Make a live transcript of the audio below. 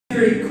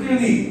very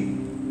clearly.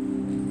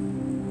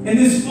 In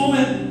this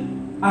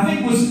moment, I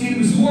think it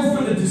was more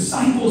for the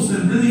disciples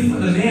than really for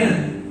the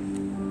man.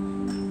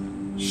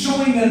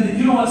 Showing them that,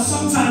 you know what,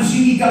 sometimes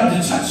you need God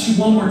to touch you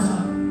one more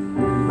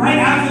time. Right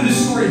after this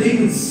story, they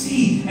would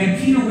see, and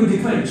Peter would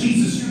declare,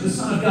 Jesus, you're the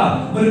Son of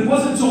God. But it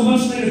wasn't until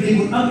much later they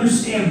would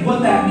understand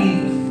what that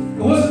means.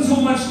 It wasn't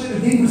until much later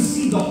they would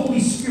see the Holy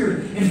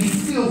Spirit and be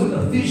filled with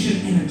a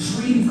vision and a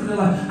dream for their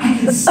life. I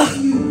can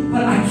see you,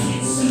 but I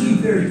can't see you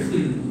very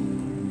clearly.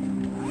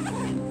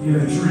 You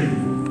have a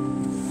dream.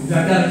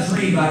 I've got a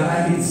dream.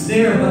 It's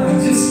there, but I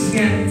just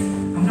can't.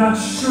 I'm not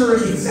sure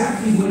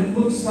exactly what it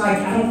looks like.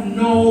 I don't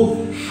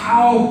know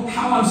how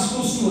I'm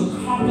supposed to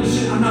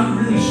accomplish it. I'm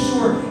not really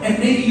sure. And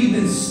maybe you've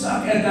been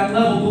stuck at that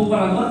level. But what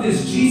I love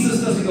is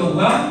Jesus doesn't go,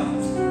 well,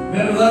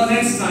 better luck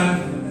next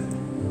time.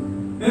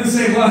 He doesn't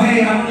say, well,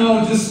 hey, I don't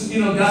know, just,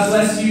 God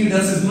bless you.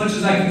 That's as much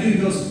as I can do. He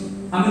goes,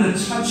 I'm going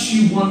to touch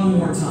you one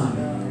more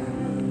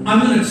time.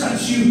 I'm going to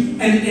touch you.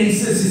 And he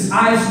says his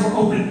eyes were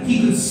open.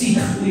 He could see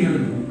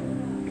clearly.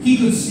 He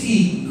could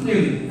see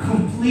clearly,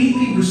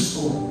 completely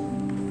restored.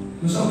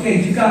 He goes,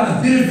 okay, you've got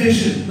a bit of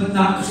vision, but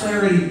not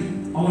clarity.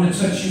 I want to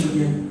touch you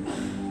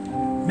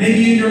again.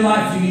 Maybe in your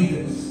life you need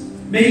this.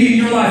 Maybe in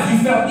your life you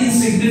felt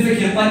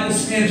insignificant like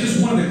this man,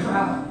 just one of the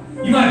crowd.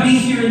 You might be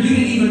here and you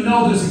didn't even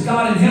know there's a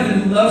God in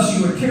heaven who loves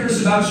you or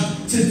cares about you.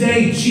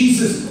 Today,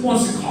 Jesus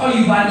wants to call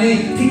you by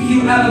name, pick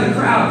you out of the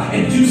crowd,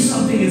 and do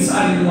something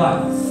inside of your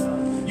life.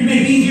 You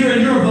may be here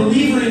and you're a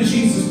believer in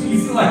Jesus, but you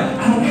feel like,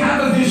 I don't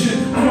have a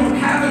vision, I don't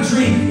have a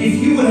dream.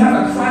 If you would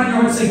have a cry in your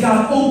heart and say,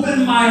 God,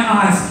 open my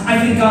eyes, I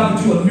think God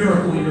would do a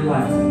miracle in your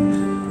life.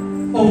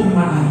 Open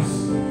my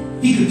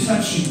eyes. He could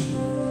touch you.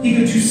 He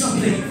could do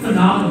something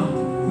phenomenal.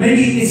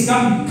 Maybe it's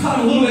gotten caught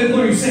a little bit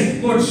blurry. You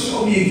say, Lord,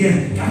 show me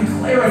again. God,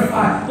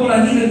 clarify. Lord,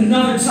 I need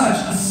another touch,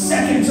 a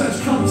second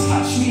touch. Come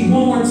touch me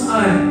one more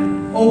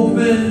time.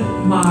 Open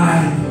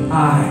my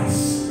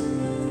eyes.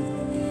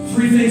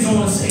 3 things I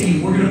want to say to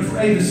you. We're going to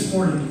pray this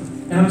morning.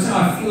 And I'm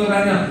telling you, I feel it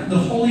right now. The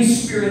Holy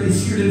Spirit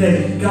is here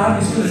today.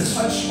 God is going to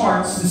touch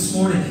hearts this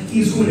morning. He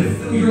is going to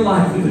fill your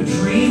life with a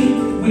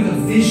dream, with a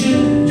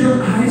vision.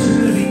 Your eyes are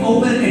going to be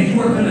open and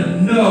you are going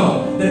to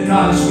know that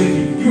God is with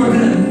you. You are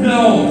going to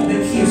know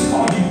that He has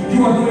called you.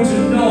 You are going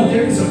to know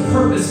there is a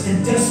purpose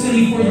and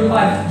destiny for your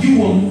life. You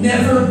will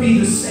never be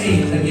the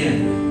same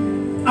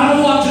again. I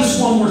don't want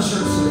just one more church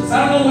service.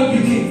 I don't know what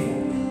you came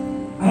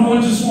for. I don't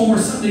want just one more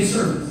Sunday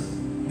service.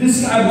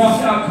 This guy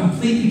walked out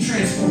completely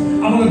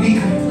transformed. I want to be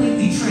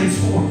completely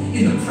transformed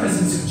in the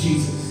presence of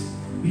Jesus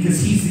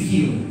because He's the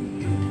healer.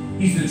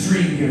 He's the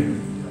dream giver.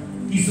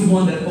 He's the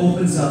one that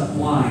opens up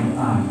blind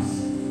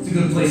eyes. It's a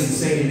good place to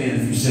say amen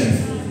if you're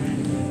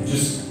saved.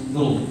 Just a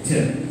little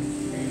tip.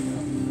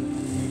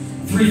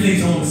 3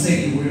 things I want to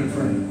say to you. We're going to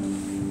pray.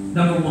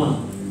 Number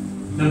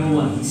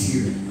one, He's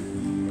here.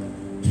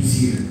 He's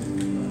here.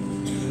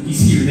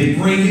 He's here. They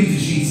bring him to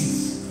Jesus.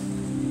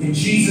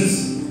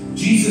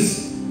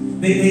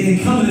 And they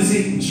come and they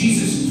say,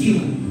 Jesus, heal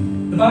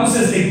him. The Bible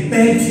says they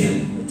begged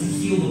him to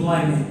heal the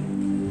blind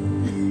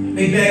man.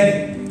 They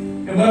begged.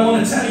 And what I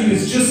want to tell you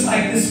is just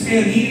like this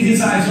man needed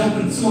his eyes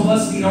open, some of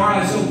us need our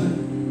eyes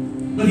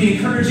open. But the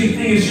encouraging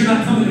thing is you're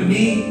not coming to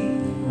me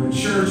or a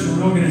church or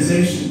an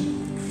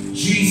organization.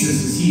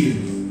 Jesus is here.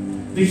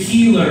 The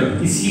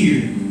healer is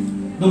here.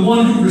 The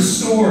one who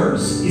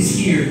restores is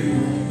here.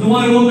 The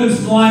one who opens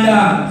blind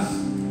eyes.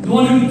 The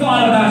one who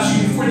thought about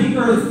you before the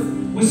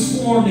earth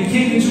was formed and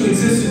came into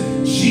existence.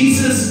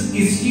 Jesus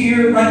is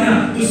here right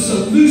now. The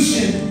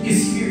solution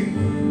is here.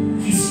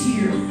 He's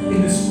here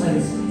in this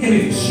place. And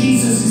if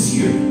Jesus is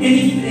here,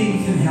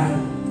 anything can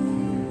happen.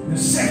 And the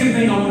second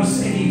thing I want to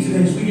say to you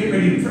today as we get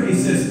ready to pray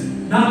is this.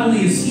 Not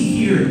only is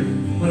He here,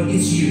 but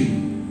it's you.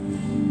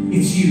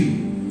 It's you.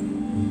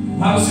 The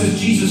Bible says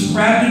Jesus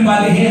grabbed him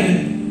by the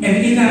hand, and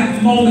in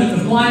that moment,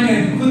 the blind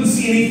man who couldn't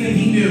see anything,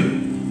 he knew.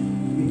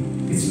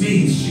 It's me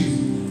He's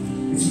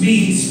choosing. It's me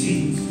He's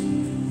speaking to.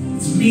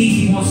 It's me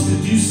He wants to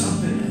do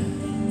something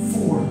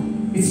for.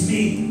 It's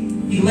me.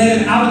 He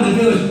led him out of the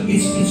village.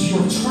 It's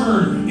your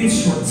turn.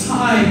 It's your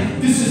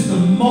time. This is the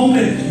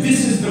moment.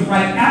 This is the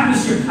right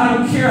atmosphere. I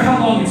don't care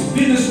how long it's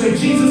been this way.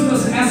 Jesus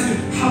doesn't ask him,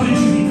 how did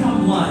you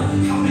become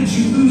blind? How did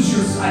you lose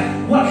your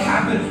sight? What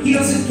happened? He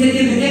doesn't get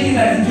into any of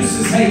that. He just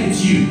says, hey,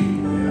 it's you.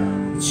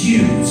 It's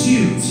you. It's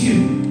you. It's you.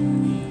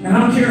 And I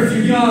don't care if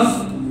you're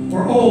young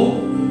or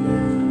old.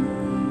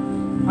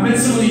 I met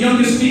some of the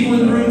youngest people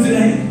in the room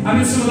today. I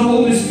met some of the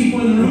oldest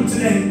people in the room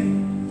today.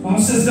 The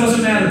Bible says it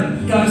doesn't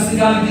matter. God is the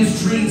God who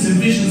gives dreams and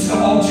visions to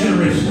all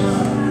generations.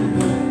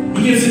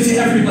 He gives it to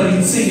everybody.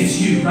 He's saying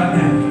it's you right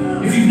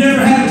now. If you've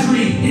never had a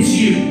dream, it's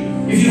you.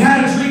 If you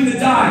had a dream that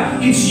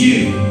died, it's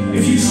you.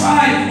 If you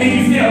tried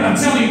and you failed, I'm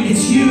telling you,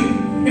 it's you.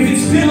 If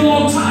it's been a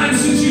long time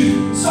since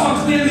you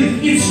saw clearly,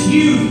 it's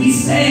you.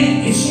 He's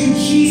saying it's you.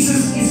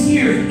 Jesus is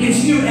here.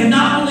 It's you. And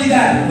not only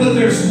that, but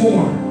there's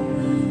more.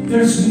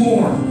 There's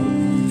more.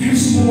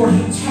 There's more.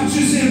 He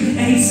touches him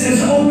and he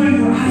says, open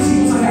your eyes. He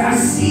goes, I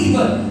see,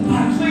 but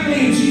not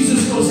clearly. And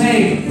Jesus goes,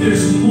 hey,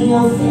 there's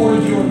more for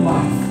your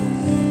life.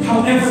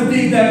 however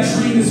big that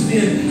dream has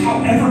been,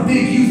 however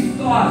big you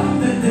thought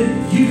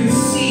that you can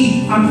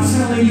see, I'm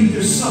telling you,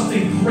 there's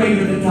something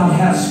greater that God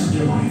has for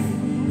your life.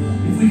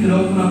 If we could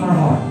open up our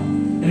heart,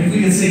 and if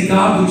we could say,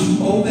 God, would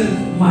you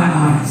open my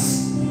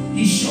eyes?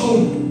 He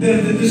showed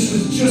them that this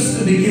was just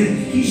the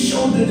beginning. He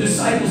showed the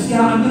disciples,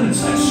 yeah, I'm going to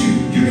touch you.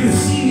 You're going to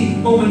see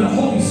me. But when the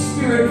Holy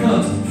Spirit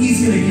comes,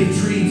 He's going to give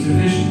dreams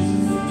and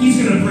visions.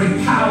 He's going to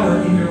bring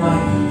power in your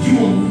life. You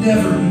will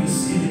never be the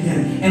same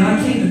again. And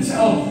I came to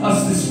tell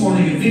us this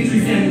morning at Victory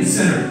Family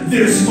Center,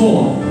 there's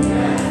more.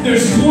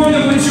 There's more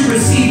than what you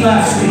received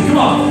last week. Come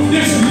on.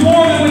 There's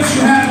more than what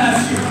you had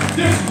last year.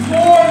 There's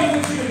more than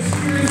what you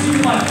experienced in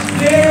your life.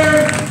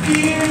 There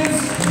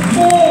is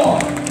more.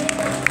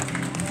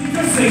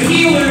 Because the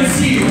healer is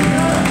here.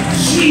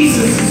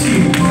 Jesus is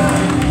here.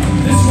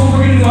 This is what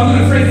we're going to do. I'm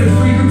going to pray for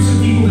 3 groups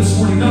of people this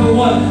morning. Number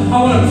one,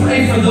 I want to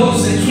pray for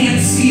those that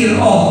can't see at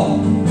all.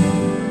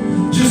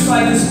 Just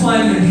like this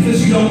blind man,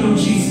 because you don't know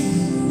Jesus.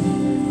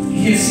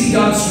 You can't see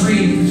God's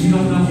dream because you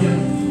don't know Him.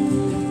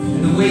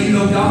 And the way you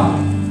know God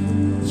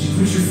is you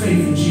put your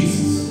faith in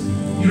Jesus.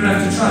 You don't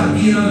have to try to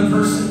be another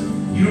person.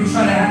 You don't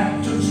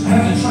have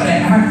to try to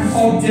act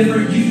all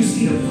different. You just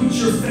need to put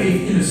your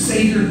faith in a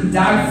Savior who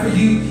died for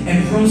you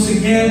and rose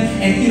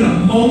again. And in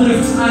a moment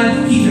of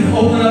time, He can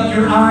open up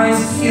your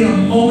eyes. In a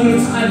moment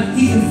of time,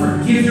 He can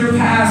forgive your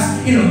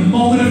past. In a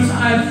moment of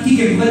time, He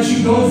can let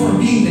you go from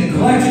being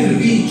neglected to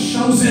being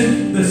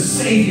chosen. The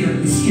Savior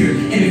is here.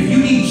 And if you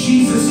need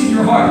Jesus in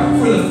your heart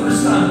for the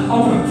first time, I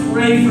want to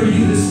pray for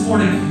you this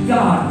morning.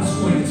 God is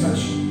going to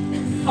touch you.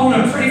 I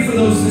want to pray for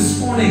those this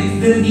morning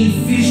that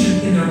need vision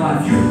in their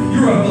life.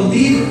 You're a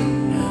believer,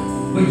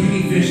 but you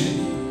need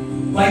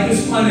vision. Like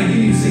this blind man,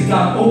 you need to say,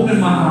 God, open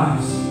my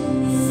eyes.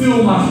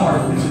 Fill my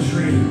heart with a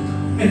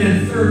dream. And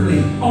then thirdly,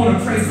 I want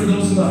to pray for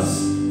those of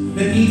us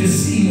that need to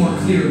see more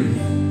clearly.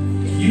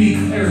 You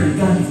need clarity.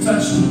 God, you've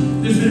touched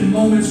me. There's been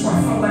moments where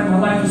I felt like my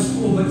life was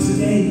full, but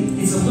today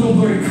it's a little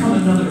blurry. Come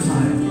another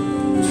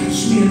time.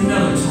 Touch me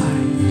another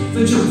time.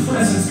 Let your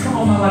presence come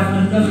on my life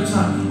another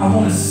time. I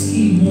want to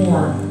see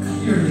more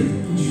clearly.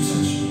 Would you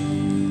touch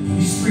me?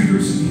 These 3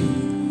 groups of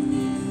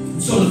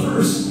people. So the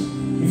first,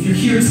 if you're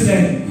here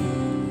today,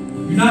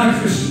 you're not a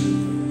Christian.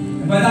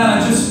 And by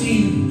that I just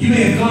mean you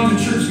may have gone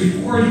to church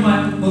before, you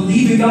might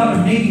believe in God,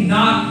 or maybe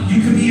not.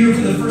 You could be here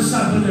for the first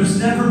time, but there's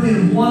never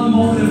been one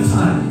moment of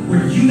time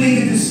where you made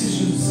a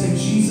decision to say,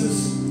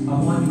 Jesus, I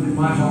want you in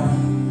my heart.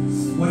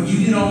 What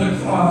you did on the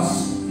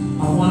cross,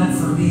 I want it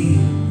for me.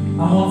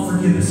 I want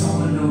forgiveness. I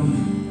want to know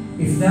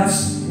you. If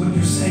that's what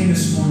you're saying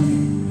this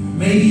morning,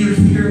 maybe you're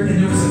here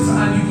and there was a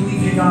time you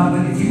believed in God,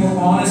 but if you were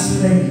honest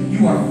today,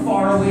 you are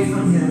far away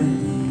from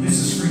Him. This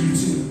is for you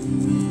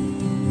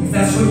too. If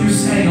that's what you're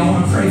saying, I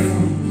want to pray for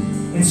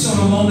you. And so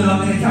in a moment,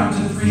 I'm going to count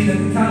to 3. And at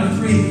the count of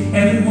 3,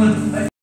 everyone...